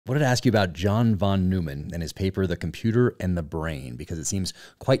Wanted to ask you about John von Neumann and his paper, The Computer and the Brain, because it seems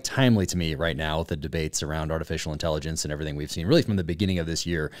quite timely to me right now with the debates around artificial intelligence and everything we've seen really from the beginning of this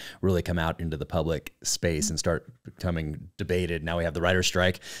year really come out into the public space and start becoming debated. Now we have the writer's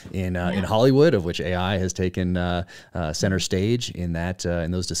strike in Hollywood, of which AI has taken center stage in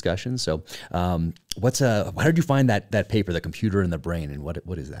those discussions. So how did you find that paper, The Computer and the Brain, and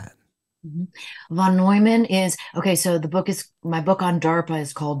what is that? Mhm. Von Neumann is okay. So my book on DARPA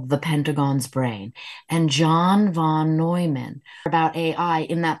is called The Pentagon's Brain, and John von Neumann about AI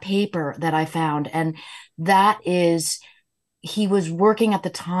in that paper that I found, and that is he was working at the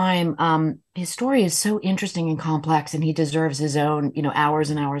time. His story is so interesting and complex, and he deserves his own,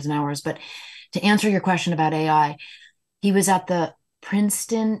 hours and hours and hours. But to answer your question about AI, he was at the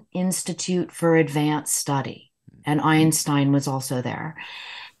Princeton Institute for Advanced Study, and Einstein was also there.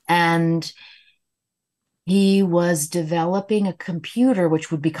 And he was developing a computer which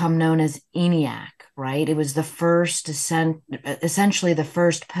would become known as ENIAC, right? It was the first, essentially the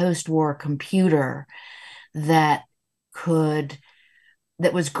first post-war computer that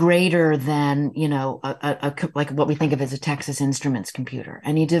was greater than, like what we think of as a Texas Instruments computer.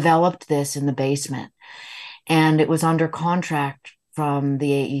 And he developed this in the basement. And it was under contract from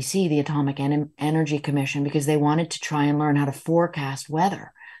the AEC, the Atomic Energy Commission, because they wanted to try and learn how to forecast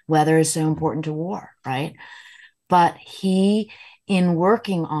weather. Weather is so important to war, right? But he, in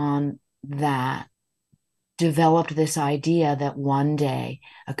working on that, developed this idea that one day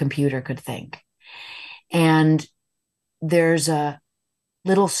a computer could think. And there's a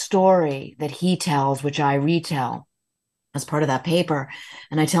little story that he tells, which I retell as part of that paper,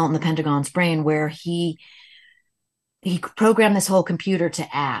 and I tell it in The Pentagon's Brain, where he programmed this whole computer to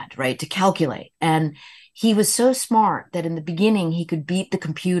add, right, to calculate. And he was so smart that in the beginning he could beat the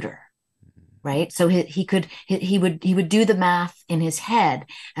computer, right? So he would do the math in his head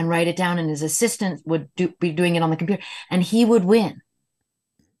and write it down, and his assistant would be doing it on the computer, and he would win.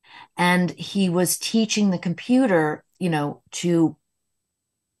 And he was teaching the computer, he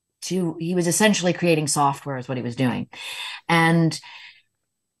was essentially creating software is what he was doing. And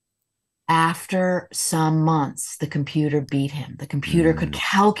after some months, the computer beat him. The computer could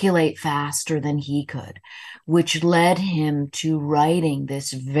calculate faster than he could, which led him to writing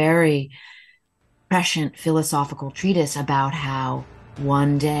this very prescient philosophical treatise about how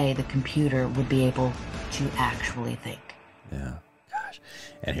one day the computer would be able to actually think. Yeah, gosh.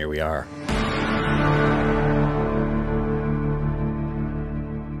 And here we are.